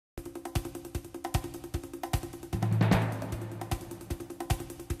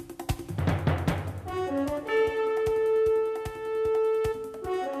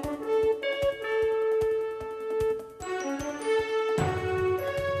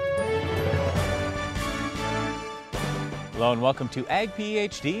Hello and welcome to Ag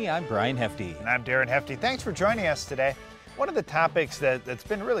PhD. I'm Brian Hefty. And I'm Darren Hefty. Thanks for joining us today. One of the topics that's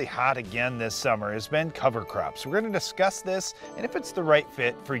been really hot again this summer has been cover crops. We're going to discuss this and if it's the right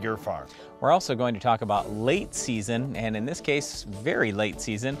fit for your farm. We're also going to talk about late season, and in this case, very late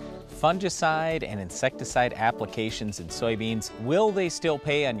season, fungicide and insecticide applications in soybeans. Will they still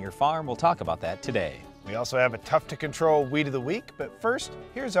pay on your farm? We'll talk about that today. We also have a tough to control weed of the week, but first,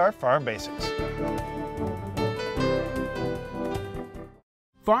 here's our farm basics.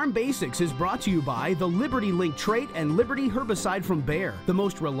 Farm Basics is brought to you by the Liberty Link trait and Liberty herbicide from Bayer. The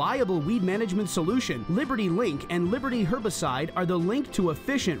most reliable weed management solution, Liberty Link and Liberty herbicide are the link to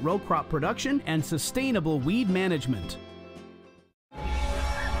efficient row crop production and sustainable weed management.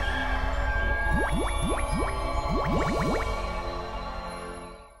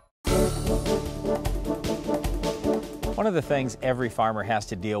 One of the things every farmer has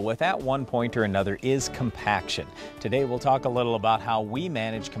to deal with at one point or another is compaction. Today we'll talk a little about how we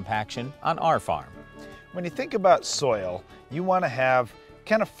manage compaction on our farm. When you think about soil, you want to have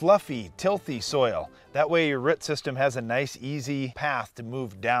kind of fluffy, tilthy soil. That way your root system has a nice, easy path to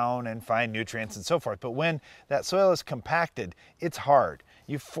move down and find nutrients and so forth. But when that soil is compacted, it's hard.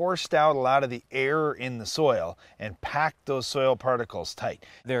 You've forced out a lot of the air in the soil and packed those soil particles tight.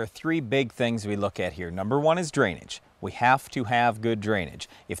 There are three big things we look at here. Number one is drainage. We have to have good drainage.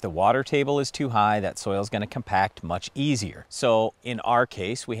 If the water table is too high, that soil is going to compact much easier. So in our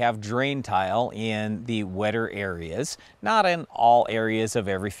case, we have drain tile in the wetter areas, not in all areas of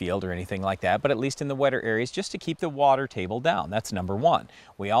every field or anything like that, but at least in the wetter areas just to keep the water table down. That's number one.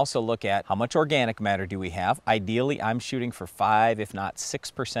 We also look at how much organic matter do we have. Ideally, I'm shooting for 5, if not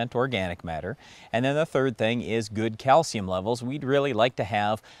 6% organic matter. And then the third thing is good calcium levels. We'd really like to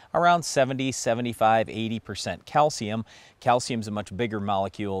have around 70, 75, 80% calcium. Calcium is a much bigger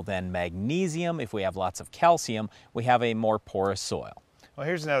molecule than magnesium. If we have lots of calcium, we have a more porous soil. Well,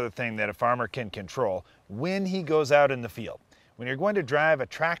 here's another thing that a farmer can control when he goes out in the field. When you're going to drive a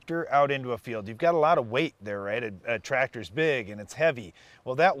tractor out into a field, you've got a lot of weight there, right? A tractor's big and it's heavy.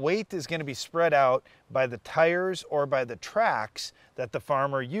 Well, that weight is going to be spread out by the tires or by the tracks that the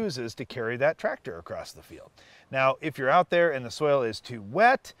farmer uses to carry that tractor across the field. Now, if you're out there and the soil is too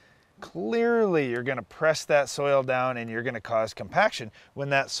wet, clearly you're going to press that soil down and you're going to cause compaction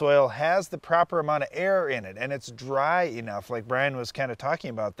when that soil has the proper amount of air in it and it's dry enough, like Brian was kind of talking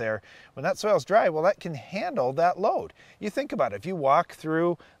about there. When that soil's dry, well, that can handle that load. You think about it, if you walk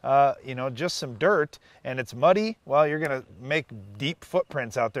through just some dirt and it's muddy, well, you're going to make deep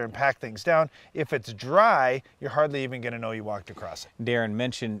footprints out there and pack things down. If it's dry, you're hardly even going to know you walked across it. Darren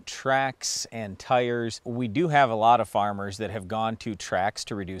mentioned tracks and tires. We do have a lot of farmers that have gone to tracks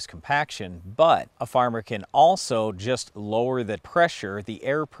to reduce compaction, but a farmer can also just lower the pressure, the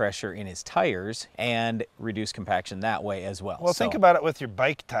air pressure in his tires, and reduce compaction that way as well. Well, think about it with your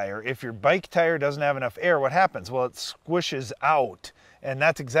bike tire. If your bike tire doesn't have enough air, what happens? Well, it squishes out. And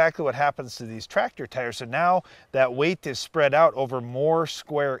that's exactly what happens to these tractor tires. So now that weight is spread out over more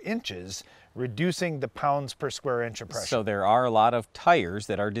square inches, reducing the pounds per square inch of pressure. So there are a lot of tires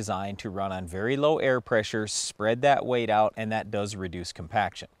that are designed to run on very low air pressure, spread that weight out, and that does reduce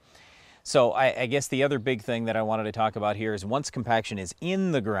compaction. So I guess the other big thing that I wanted to talk about here is once compaction is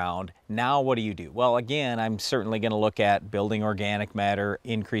in the ground, now what do you do? Well, again, I'm certainly going to look at building organic matter,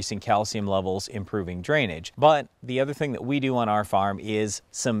 increasing calcium levels, improving drainage. But the other thing that we do on our farm is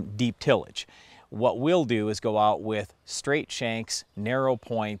some deep tillage. What we'll do is go out with straight shanks, narrow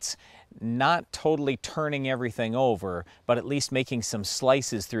points, not totally turning everything over, but at least making some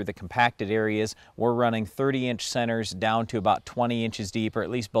slices through the compacted areas. We're running 30-inch centers down to about 20 inches deep, or at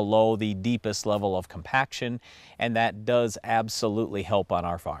least below the deepest level of compaction, and that does absolutely help on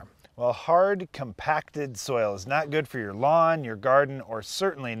our farm. Well, hard, compacted soil is not good for your lawn, your garden, or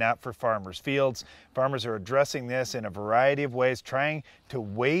certainly not for farmers' fields. Farmers are addressing this in a variety of ways, trying to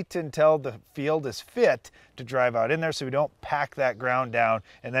wait until the field is fit to drive out in there so we don't pack that ground down,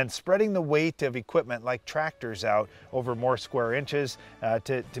 and then spreading the weight of equipment like tractors out over more square inches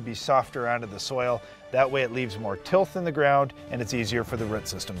to be softer onto the soil. That way it leaves more tilth in the ground and it's easier for the root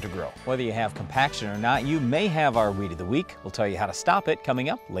system to grow. Whether you have compaction or not, you may have our Weed of the Week. We'll tell you how to stop it coming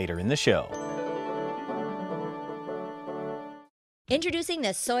up later in the show. Introducing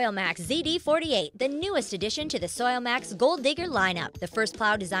the SoilMax ZD48, the newest addition to the SoilMax Gold Digger lineup. The first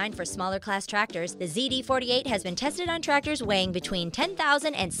plow designed for smaller class tractors, the ZD48 has been tested on tractors weighing between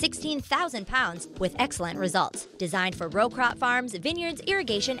 10,000 and 16,000 pounds with excellent results. Designed for row crop farms, vineyards,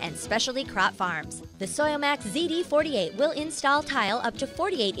 irrigation, and specialty crop farms. The SoilMax ZD48 will install tile up to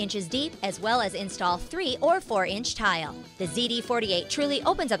 48 inches deep, as well as install 3 or 4-inch tile. The ZD48 truly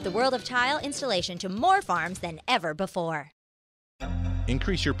opens up the world of tile installation to more farms than ever before.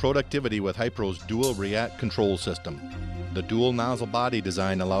 Increase your productivity with Hypro's dual react control system. The dual nozzle body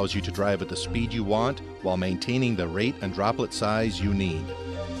design allows you to drive at the speed you want while maintaining the rate and droplet size you need.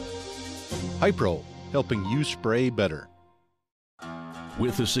 Hypro, helping you spray better.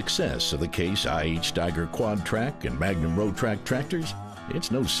 With the success of the Case IH Steiger Quad Track and Magnum Road Track tractors,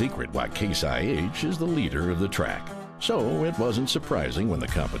 it's no secret why Case IH is the leader of the track. So it wasn't surprising when the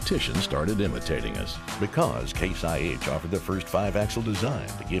competition started imitating us, because Case IH offered the first 5-axle design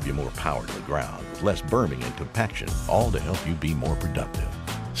to give you more power to the ground, with less berming and compaction, all to help you be more productive.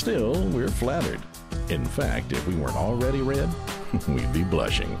 Still, we're flattered. In fact, if we weren't already red, we'd be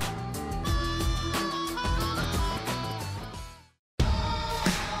blushing.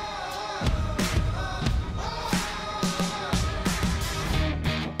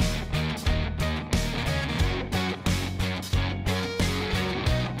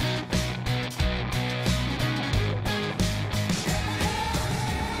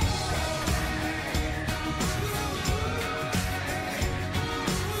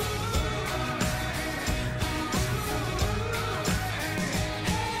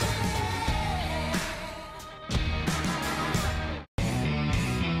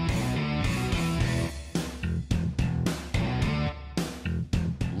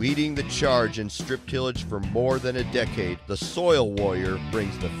 Leading the charge in strip tillage for more than a decade, the Soil Warrior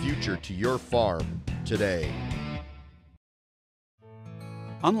brings the future to your farm today.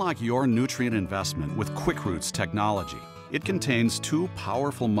 Unlock your nutrient investment with QuickRoots technology. It contains 2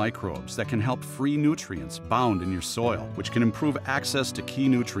 powerful microbes that can help free nutrients bound in your soil, which can improve access to key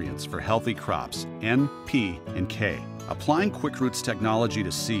nutrients for healthy crops, N, P, and K. Applying QuickRoots technology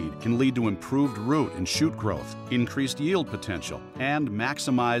to seed can lead to improved root and shoot growth, increased yield potential, and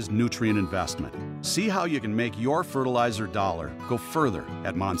maximized nutrient investment. See how you can make your fertilizer dollar go further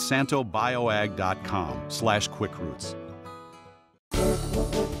at monsantobioag.com/quickroots.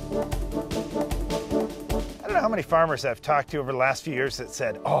 I don't know how many farmers I've talked to over the last few years that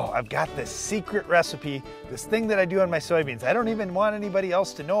said, oh, I've got this secret recipe, this thing that I do on my soybeans. I don't even want anybody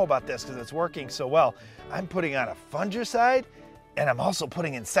else to know about this because it's working so well. I'm putting on a fungicide and I'm also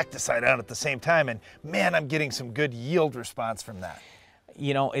putting insecticide on at the same time, and man, I'm getting some good yield response from that.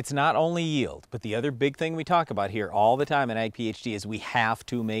 You know, it's not only yield, but the other big thing we talk about here all the time in Ag PhD is we have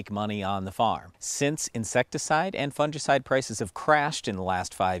to make money on the farm. Since insecticide and fungicide prices have crashed in the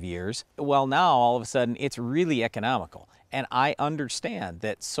last 5 years, well, now all of a sudden it's really economical. And I understand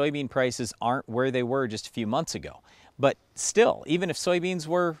that soybean prices aren't where they were just a few months ago. But still, even if soybeans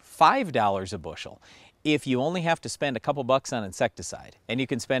were $5 a bushel, if you only have to spend a couple bucks on insecticide and you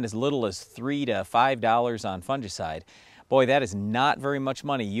can spend as little as $3 to $5 on fungicide, boy, that is not very much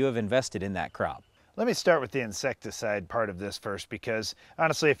money you have invested in that crop. Let me start with the insecticide part of this first, because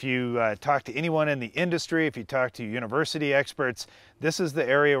honestly, if you talk to anyone in the industry, if you talk to university experts, this is the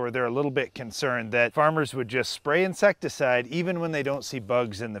area where they're a little bit concerned that farmers would just spray insecticide even when they don't see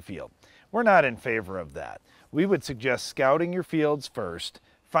bugs in the field. We're not in favor of that. We would suggest scouting your fields first,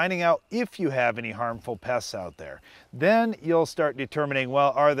 finding out if you have any harmful pests out there. Then you'll start determining,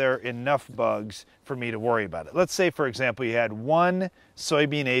 well, are there enough bugs for me to worry about it? Let's say, for example, you had 1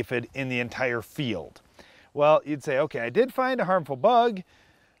 soybean aphid in the entire field. Well, you'd say, okay, I did find a harmful bug,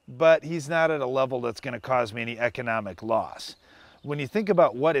 but he's not at a level that's going to cause me any economic loss. When you think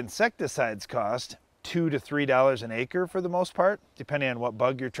about what insecticides cost, $2 to $3 an acre for the most part, depending on what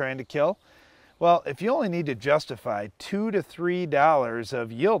bug you're trying to kill. Well, if you only need to justify $2 to $3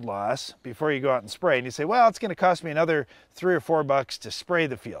 of yield loss before you go out and spray, and you say, well, it's going to cost me another $3 or $4 to spray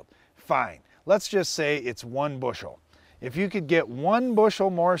the field. Fine. Let's just say it's 1 bushel. If you could get 1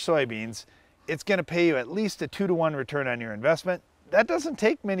 bushel more soybeans, it's going to pay you at least a 2 to 1 return on your investment. That doesn't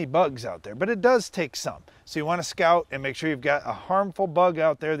take many bugs out there, but it does take some. So you want to scout and make sure you've got a harmful bug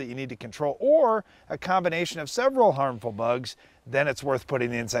out there that you need to control, or a combination of several harmful bugs. Then it's worth putting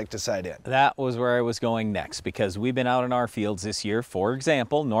the insecticide in. That was where I was going next, because we've been out in our fields this year. For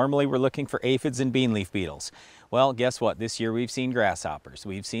example, normally we're looking for aphids and bean leaf beetles. Well, guess what? This year we've seen grasshoppers,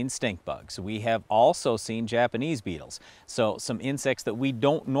 we've seen stink bugs, we have also seen Japanese beetles. So some insects that we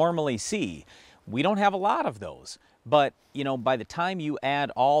don't normally see. We don't have a lot of those. But, you know, by the time you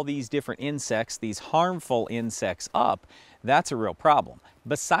add all these different insects, these harmful insects up, that's a real problem.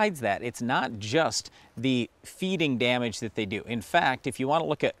 Besides that, it's not just the feeding damage that they do. In fact, if you want to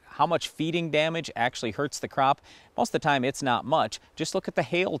look at how much feeding damage actually hurts the crop, most of the time it's not much. Just look at the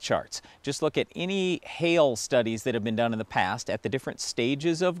hail charts. Just look at any hail studies that have been done in the past at the different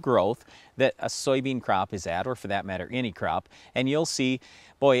stages of growth that a soybean crop is at, or for that matter, any crop, and you'll see,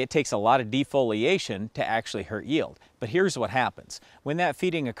 boy, it takes a lot of defoliation to actually hurt yield. But here's what happens. When that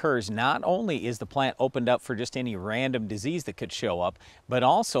feeding occurs, not only is the plant opened up for just any random disease that could show up, but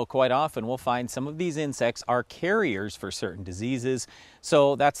also quite often we'll find some of these insects are carriers for certain diseases.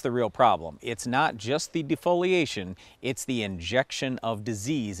 So that's the real problem. It's not just the defoliation, it's the injection of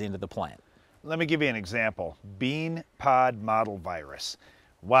disease into the plant. Let me give you an example. Bean pod mottle virus.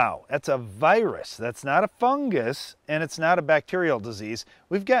 Wow, that's a virus. That's not a fungus, and it's not a bacterial disease.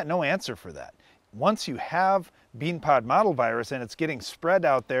 We've got no answer for that. Once you have bean pod mottle virus and it's getting spread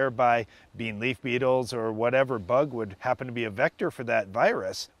out there by bean leaf beetles or whatever bug would happen to be a vector for that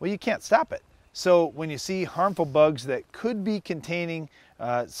virus, well, you can't stop it. So when you see harmful bugs that could be containing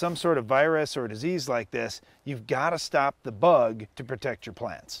some sort of virus or disease like this, you've got to stop the bug to protect your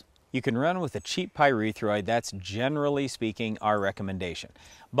plants. You can run with a cheap pyrethroid. That's generally speaking our recommendation.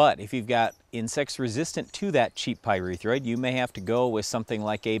 But if you've got insects resistant to that cheap pyrethroid, you may have to go with something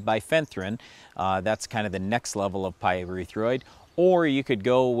like a bifenthrin. That's kind of the next level of pyrethroid. Or you could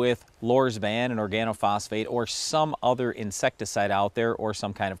go with Lorsban, an organophosphate, or some other insecticide out there, or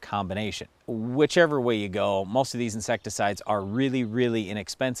some kind of combination. Whichever way you go, most of these insecticides are really, really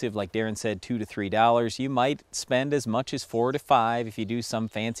inexpensive. Like Darren said, $2 to $3. You might spend as much as $4 to $5 if you do some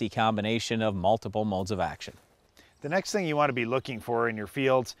fancy combination of multiple modes of action. The next thing you want to be looking for in your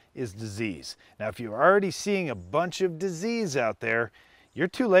fields is disease. Now, if you're already seeing a bunch of disease out there, you're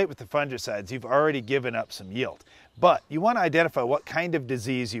too late with the fungicides. You've already given up some yield. But you want to identify what kind of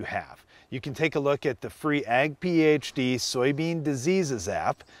disease you have. You can take a look at the free Ag PhD Soybean Diseases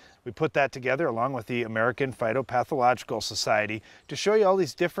app. We put that together along with the American Phytopathological Society to show you all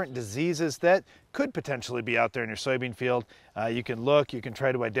these different diseases that could potentially be out there in your soybean field. You can look, you can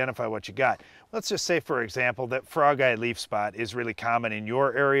try to identify what you got. Let's just say, for example, that frog-eye leaf spot is really common in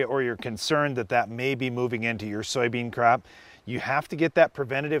your area, or you're concerned that that may be moving into your soybean crop. You have to get that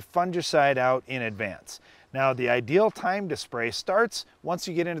preventative fungicide out in advance. Now, the ideal time to spray starts once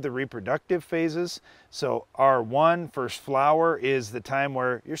you get into the reproductive phases. So R1, first flower, is the time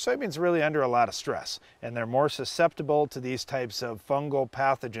where your soybean's really under a lot of stress, and they're more susceptible to these types of fungal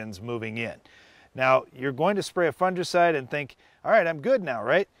pathogens moving in. Now, you're going to spray a fungicide and think, all right, I'm good now,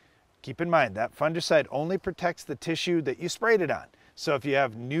 right? Keep in mind that fungicide only protects the tissue that you sprayed it on. So if you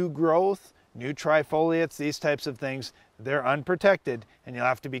have new growth, new trifoliates, these types of things, they're unprotected, and you'll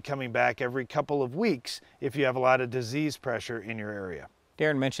have to be coming back every couple of weeks if you have a lot of disease pressure in your area.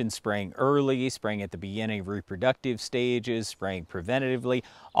 Darren mentioned spraying early, spraying at the beginning of reproductive stages, spraying preventatively.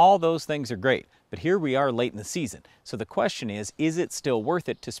 All those things are great, but here we are late in the season. So the question is it still worth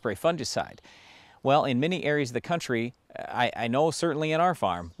it to spray fungicide? Well, in many areas of the country, I know certainly in our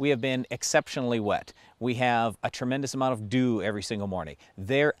farm, we have been exceptionally wet. We have a tremendous amount of dew every single morning.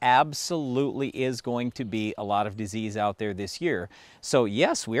 There absolutely is going to be a lot of disease out there this year. So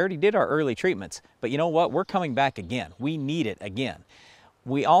yes, we already did our early treatments, but you know what? We're coming back again. We need it again.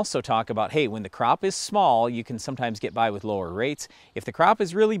 We also talk about, hey, when the crop is small, you can sometimes get by with lower rates. If the crop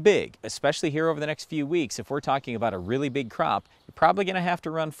is really big, especially here over the next few weeks, if we're talking about a really big crop, you're probably going to have to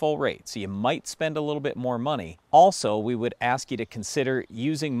run full rate, so you might spend a little bit more money. Also, we would ask you to consider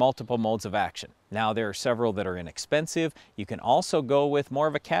using multiple modes of action. Now, there are several that are inexpensive. You can also go with more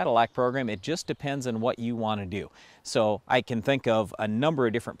of a Cadillac program. It just depends on what you want to do. So I can think of a number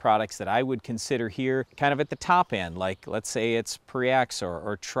of different products that I would consider here kind of at the top end, like let's say it's Preaxor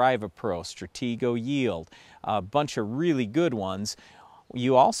or Trivapro, Stratego Yield, a bunch of really good ones.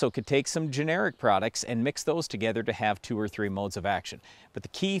 You also could take some generic products and mix those together to have 2 or 3 modes of action. But the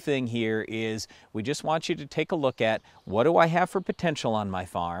key thing here is we just want you to take a look at what do I have for potential on my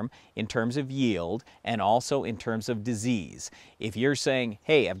farm in terms of yield and also in terms of disease. If you're saying,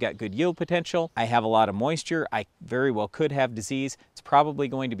 hey, I've got good yield potential, I have a lot of moisture, I very well could have disease, it's probably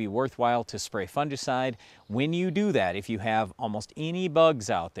going to be worthwhile to spray fungicide. When you do that, if you have almost any bugs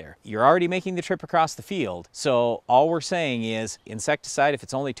out there, you're already making the trip across the field. So all we're saying is insecticide, if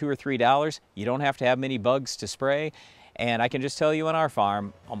it's only $2 or $3, you don't have to have many bugs to spray. And I can just tell you on our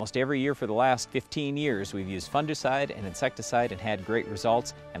farm, almost every year for the last 15 years, we've used fungicide and insecticide and had great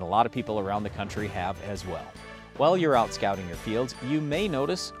results, and a lot of people around the country have as well. While you're out scouting your fields, you may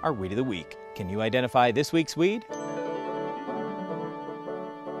notice our Weed of the Week. Can you identify this week's weed?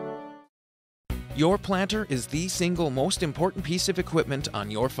 Your planter is the single most important piece of equipment on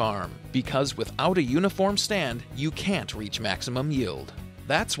your farm, because without a uniform stand, you can't reach maximum yield.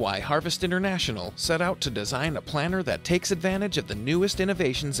 That's why Harvest International set out to design a planter that takes advantage of the newest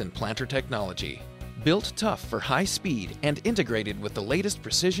innovations in planter technology. Built tough for high speed and integrated with the latest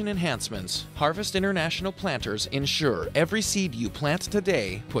precision enhancements, Harvest International planters ensure every seed you plant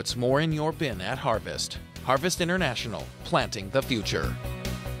today puts more in your bin at harvest. Harvest International, planting the future.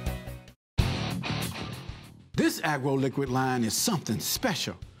 This agro-liquid line is something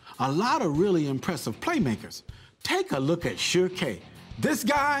special. A lot of really impressive playmakers. Take a look at Sure K. This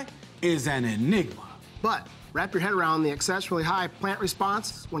guy is an enigma. But wrap your head around the exceptionally high plant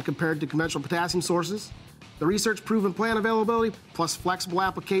response when compared to conventional potassium sources, the research-proven plant availability, plus flexible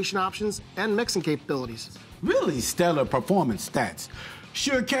application options and mixing capabilities. Really stellar performance stats.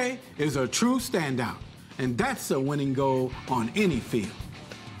 Sure K is a true standout, and that's a winning goal on any field.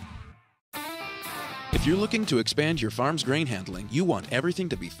 If you're looking to expand your farm's grain handling, you want everything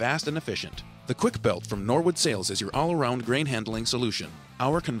to be fast and efficient. The Quick Belt from Norwood Sales is your all-around grain handling solution.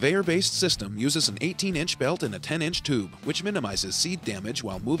 Our conveyor-based system uses an 18-inch belt and a 10-inch tube, which minimizes seed damage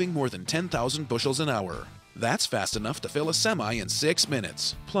while moving more than 10,000 bushels an hour. That's fast enough to fill a semi in 6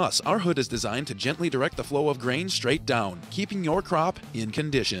 minutes. Plus, our hood is designed to gently direct the flow of grain straight down, keeping your crop in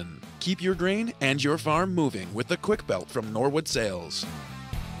condition. Keep your grain and your farm moving with the Quick Belt from Norwood Sales.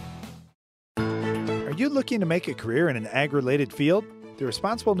 Are you looking to make a career in an ag-related field? The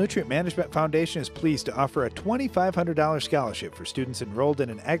Responsible Nutrient Management Foundation is pleased to offer a $2,500 scholarship for students enrolled in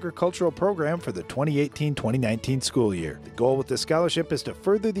an agricultural program for the 2018-2019 school year. The goal with this scholarship is to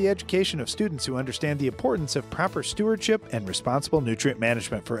further the education of students who understand the importance of proper stewardship and responsible nutrient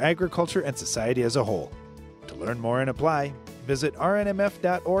management for agriculture and society as a whole. To learn more and apply, visit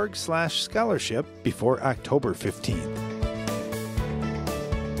rnmf.org/scholarship before October 15th.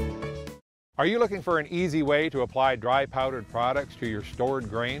 Are you looking for an easy way to apply dry powdered products to your stored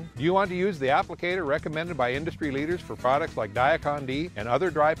grain? Do you want to use the applicator recommended by industry leaders for products like Diacon D and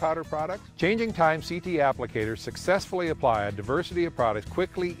other dry powder products? Changing Time CT applicators successfully apply a diversity of products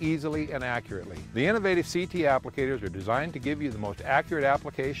quickly, easily, and accurately. The innovative CT applicators are designed to give you the most accurate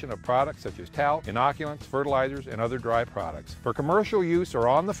application of products such as talc, inoculants, fertilizers, and other dry products. For commercial use or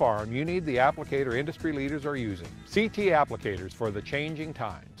on the farm, you need the applicator industry leaders are using. CT applicators for the changing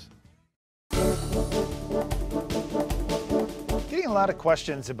times. Getting a lot of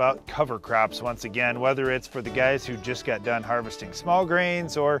questions about cover crops once again, whether it's for the guys who just got done harvesting small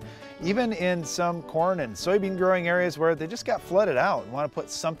grains or even in some corn and soybean growing areas where they just got flooded out and want to put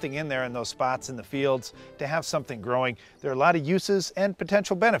something in there in those spots in the fields to have something growing. There are a lot of uses and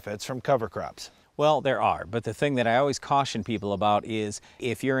potential benefits from cover crops. Well, there are, but the thing that I always caution people about is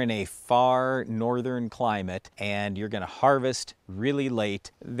if you're in a far northern climate and you're going to harvest really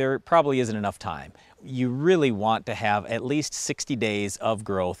late, there probably isn't enough time. You really want to have at least 60 days of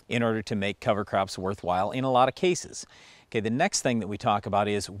growth in order to make cover crops worthwhile in a lot of cases. Okay, the next thing that we talk about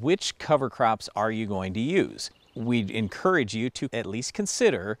is which cover crops are you going to use? We'd encourage you to at least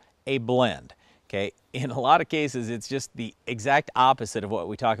consider a blend. Okay, in a lot of cases, it's just the exact opposite of what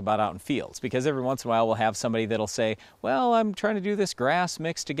we talk about out in fields, because every once in a while we'll have somebody that'll say, well, I'm trying to do this grass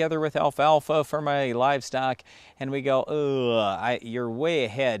mixed together with alfalfa for my livestock, and we go, you're way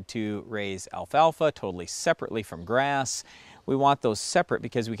ahead to raise alfalfa totally separately from grass. We want those separate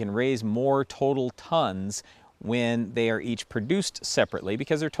because we can raise more total tons when they are each produced separately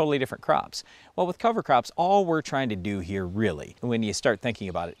because they're totally different crops. Well, with cover crops, all we're trying to do here really, when you start thinking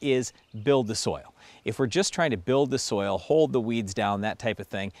about it, is build the soil. If we're just trying to build the soil, hold the weeds down, that type of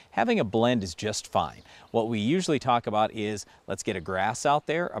thing, having a blend is just fine. What we usually talk about is let's get a grass out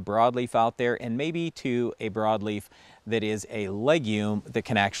there, a broadleaf out there, and maybe to a broadleaf that is a legume that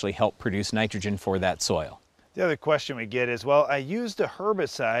can actually help produce nitrogen for that soil. The other question we get is, well, I used a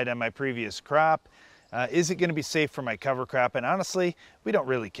herbicide on my previous crop. Is it going to be safe for my cover crop? And honestly, we don't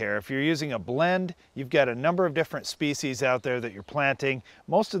really care. If you're using a blend, you've got a number of different species out there that you're planting.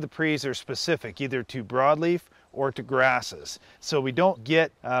 Most of the pre's are specific either to broadleaf or to grasses. So we don't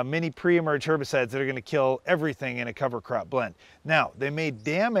get many pre-emerge herbicides that are going to kill everything in a cover crop blend. Now, they may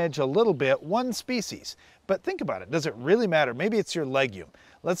damage a little bit one species, but think about it. Does it really matter? Maybe it's your legume.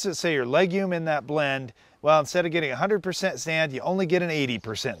 Let's just say your legume in that blend, well, instead of getting 100% stand, you only get an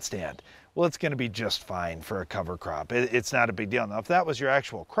 80% stand. well, it's going to be just fine for a cover crop. It's not a big deal. Now, if that was your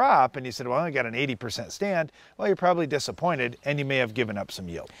actual crop and you said, well, I only got an 80% stand, well, you're probably disappointed and you may have given up some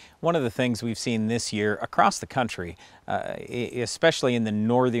yield. One of the things we've seen this year across the country, especially in the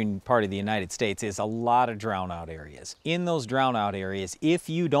northern part of the United States, is a lot of drown-out areas. In those drown-out areas, if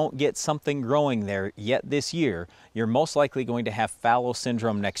you don't get something growing there yet this year, you're most likely going to have fallow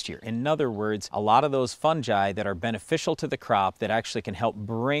syndrome next year. In other words, a lot of those fungi that are beneficial to the crop that actually can help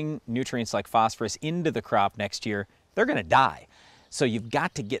bring nutrients like phosphorus into the crop next year, they're going to die. So you've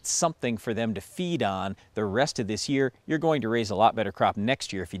got to get something for them to feed on the rest of this year. You're going to raise a lot better crop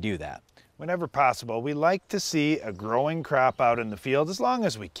next year if you do that. Whenever possible, we like to see a growing crop out in the field as long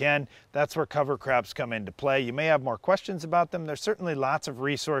as we can. That's where cover crops come into play. You may have more questions about them. There's certainly lots of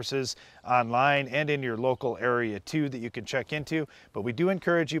resources online and in your local area too that you can check into, but we do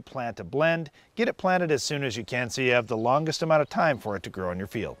encourage you plant a blend. Get it planted as soon as you can so you have the longest amount of time for it to grow in your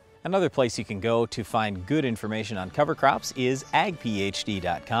field. Another place you can go to find good information on cover crops is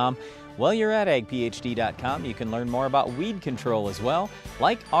agphd.com. While you're at agphd.com, you can learn more about weed control as well,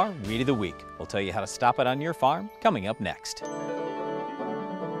 like our Weed of the Week. We'll tell you how to stop it on your farm coming up next.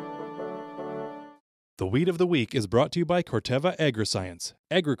 The Weed of the Week is brought to you by Corteva Agriscience,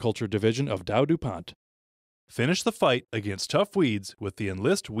 Agriculture Division of Dow DuPont. Finish the fight against tough weeds with the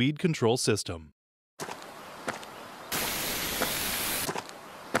Enlist Weed Control System.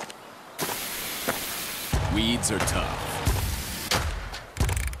 Weeds are tough,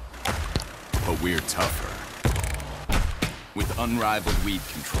 but we're tougher. With unrivaled weed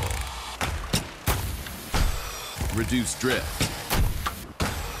control, reduced drift,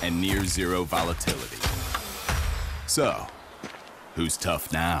 and near zero volatility. So, who's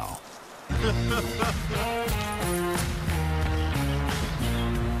tough now?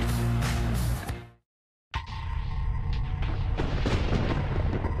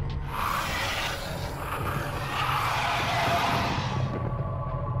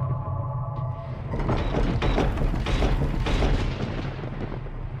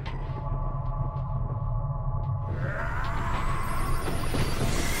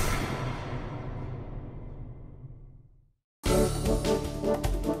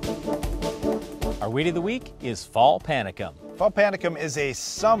 Our Weed of the Week is Fall Panicum. Fall Panicum is a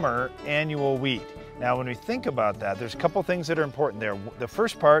summer annual weed. Now, when we think about that, there's a couple things that are important there. The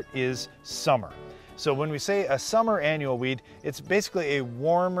first part is summer. So when we say a summer annual weed, it's basically a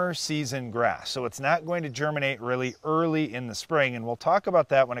warmer season grass. So it's not going to germinate really early in the spring, and we'll talk about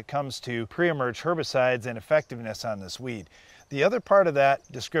that when it comes to pre-emerge herbicides and effectiveness on this weed. The other part of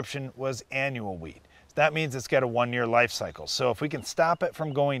that description was annual weed. That means it's got a 1-year life cycle. So if we can stop it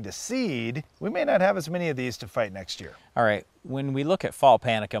from going to seed, we may not have as many of these to fight next year. All right, when we look at Fall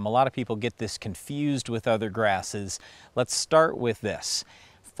Panicum, a lot of people get this confused with other grasses. Let's start with this.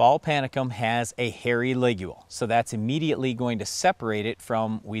 Fall Panicum has a hairy ligule, so that's immediately going to separate it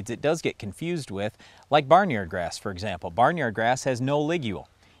from weeds it does get confused with, like barnyard grass, for example. Barnyard grass has no ligule.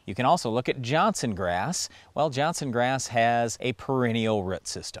 You can also look at Johnson grass. Well, Johnson grass has a perennial root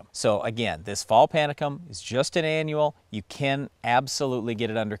system. So again, this Fall Panicum is just an annual. You can absolutely get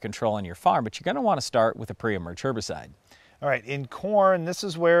it under control on your farm, but you're going to want to start with a pre-emerge herbicide. All right, in corn, this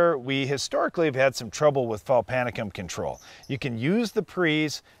is where we historically have had some trouble with Fall Panicum control. You can use the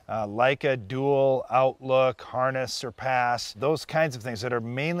pre's like a dual, outlook, harness, surpass, those kinds of things that are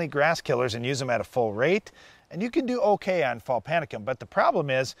mainly grass killers, and use them at a full rate. And you can do okay on Fall Panicum, but the problem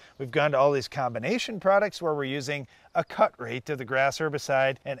is we've gone to all these combination products where we're using a cut rate of the grass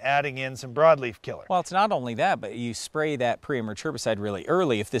herbicide and adding in some broadleaf killer. Well, it's not only that, but you spray that pre-emerge herbicide really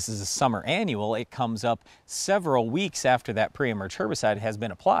early. If this is a summer annual, it comes up several weeks after that pre-emerge herbicide has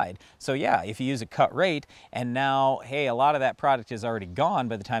been applied. So yeah, if you use a cut rate and now, hey, a lot of that product is already gone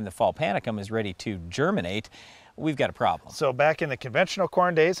by the time the Fall Panicum is ready to germinate, we've got a problem. So back in the conventional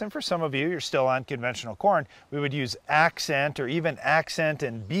corn days, and for some of you, you're still on conventional corn, we would use Accent or even Accent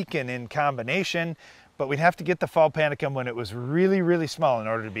and Beacon in combination, but we'd have to get the Fall Panicum when it was really, really small in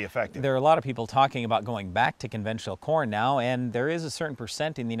order to be effective. There are a lot of people talking about going back to conventional corn now, and there is a certain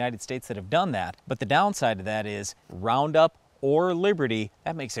percent in the United States that have done that. But the downside of that is Roundup or Liberty,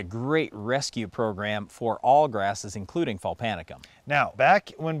 that makes a great rescue program for all grasses, including Fall Panicum. Now,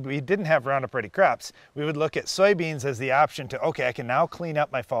 back when we didn't have Roundup Ready crops, we would look at soybeans as the option to, okay, I can now clean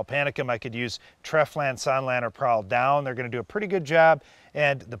up my Fall Panicum. I could use Treflan, Sonlan, or Prowl Down. They're going to do a pretty good job.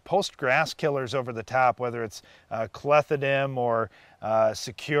 And the post-grass killers over the top, whether it's clethodim or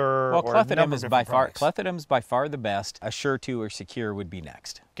Secure, Well, or a number of different products. clethodim by far the best. Assure 2 or Secure would be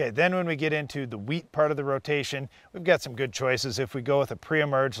next. Okay, then when we get into the wheat part of the rotation, we've got some good choices. If we go with a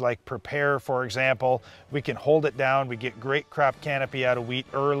pre-emerge like Prepare, for example, we can hold it down. We get great crop canopy out of wheat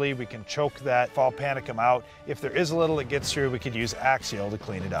early. We can choke that fall panicum out. If there is a little that gets through, we could use Axial to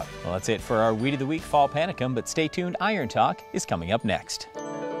clean it up. Well, that's it for our Weed of the Week fall panicum, but stay tuned. Iron Talk is coming up next.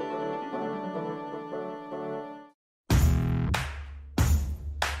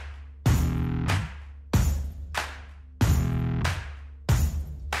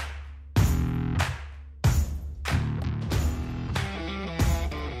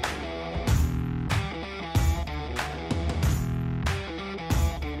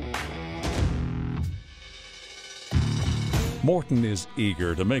 Morton is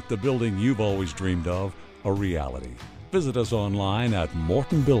eager to make the building you've always dreamed of a reality. Visit us online at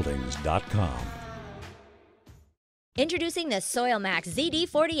mortonbuildings.com. Introducing the SoilMax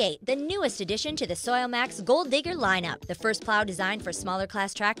ZD48, the newest addition to the SoilMax Gold Digger lineup. The first plow designed for smaller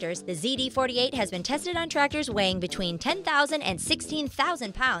class tractors, the ZD48 has been tested on tractors weighing between 10,000 and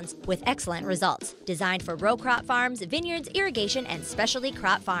 16,000 pounds with excellent results. Designed for row crop farms, vineyards, irrigation, and specialty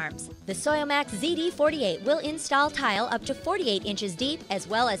crop farms. The SoilMax ZD48 will install tile up to 48 inches deep, as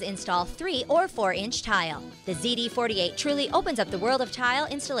well as install 3 or 4-inch tile. The ZD48 truly opens up the world of tile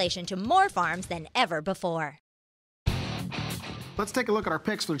installation to more farms than ever before. Let's take a look at our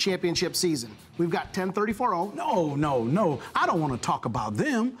picks for the championship season. We've got 10-34-0. No. I don't want to talk about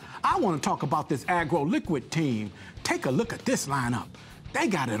them. I want to talk about this Agro Liquid team. Take a look at this lineup. They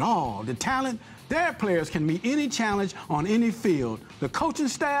got it all. The talent, their players can meet any challenge on any field. The coaching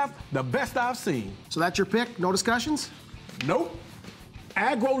staff, the best I've seen. So that's your pick? No discussions? Nope.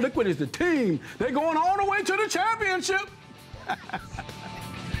 Agro Liquid is the team. They're going all the way to the championship.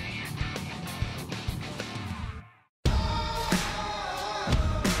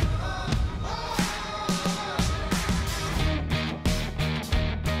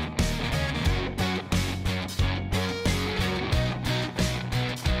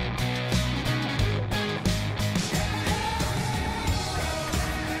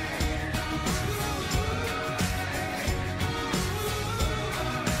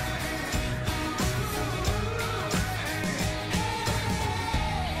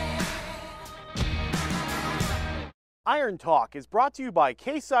 Iron Talk is brought to you by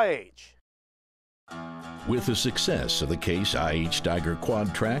Case IH. With the success of the Case IH Steiger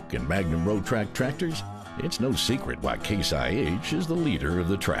Quad Track and Magnum Road Track tractors, it's no secret why Case IH is the leader of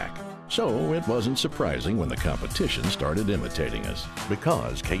the track. So it wasn't surprising when the competition started imitating us.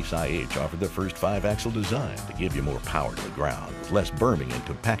 Because Case IH offered the first 5-axle design to give you more power to the ground, with less berming and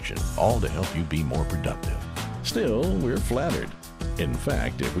compaction, all to help you be more productive. Still, we're flattered. In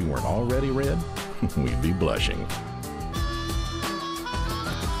fact, if we weren't already red, we'd be blushing.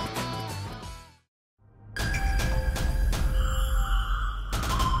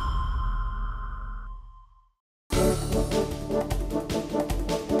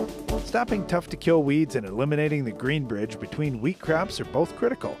 Stopping tough-to-kill weeds and eliminating the green bridge between wheat crops are both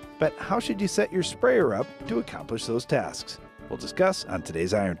critical. But how should you set your sprayer up to accomplish those tasks? We'll discuss on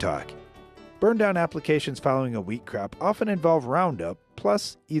today's Iron Talk. Burn-down applications following a wheat crop often involve Roundup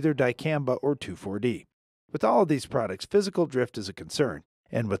plus either dicamba or 2,4-D. With all of these products, physical drift is a concern,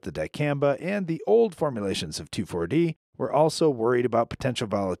 and with the dicamba and the old formulations of 2,4-D, we're also worried about potential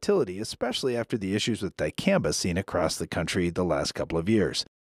volatility, especially after the issues with dicamba seen across the country the last couple of years.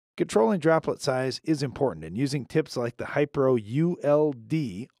 Controlling droplet size is important, and using tips like the Hypro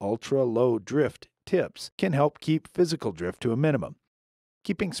ULD Ultra Low Drift tips can help keep physical drift to a minimum.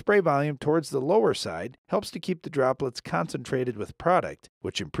 Keeping spray volume towards the lower side helps to keep the droplets concentrated with product,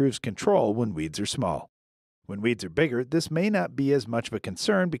 which improves control when weeds are small. When weeds are bigger, this may not be as much of a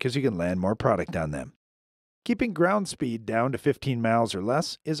concern because you can land more product on them. Keeping ground speed down to 15 miles or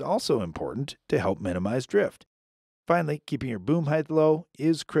less is also important to help minimize drift. Finally, keeping your boom height low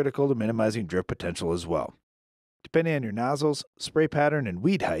is critical to minimizing drift potential as well. Depending on your nozzles, spray pattern, and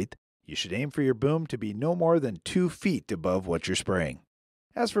weed height, you should aim for your boom to be no more than 2 feet above what you're spraying.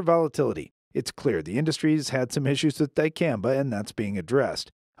 As for volatility, it's clear the industry has had some issues with dicamba, and that's being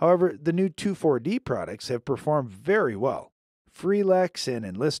addressed. However, the new 2,4-D products have performed very well. Freelex and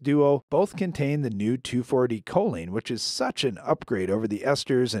Enlist Duo both contain the new 2,4-D choline, which is such an upgrade over the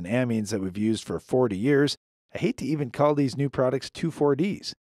esters and amines that we've used for 40 years. I hate to even call these new products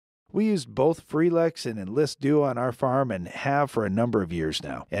 2,4-Ds. We used both Freelex and Enlist Duo on our farm and have for a number of years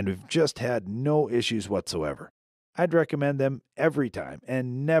now, and we've just had no issues whatsoever. I'd recommend them every time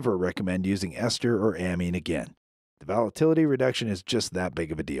and never recommend using ester or amine again. The volatility reduction is just that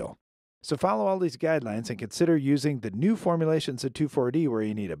big of a deal. So follow all these guidelines and consider using the new formulations of 2,4-D where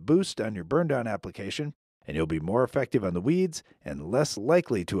you need a boost on your burn down application, and you'll be more effective on the weeds and less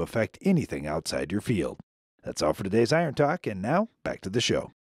likely to affect anything outside your field. That's all for today's Iron Talk, and now back to the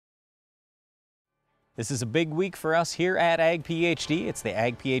show. This is a big week for us here at Ag PhD. It's the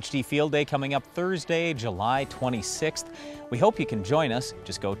Ag PhD Field Day coming up Thursday, July 26th. We hope you can join us.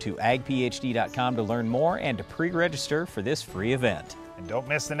 Just go to agphd.com to learn more and to pre-register for this free event. And don't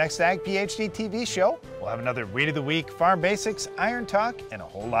miss the next Ag PhD TV show. We'll have another Weed of the Week, Farm Basics, Iron Talk, and a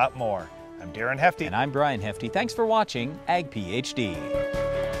whole lot more. I'm Darren Hefty. And I'm Brian Hefty. Thanks for watching Ag PhD.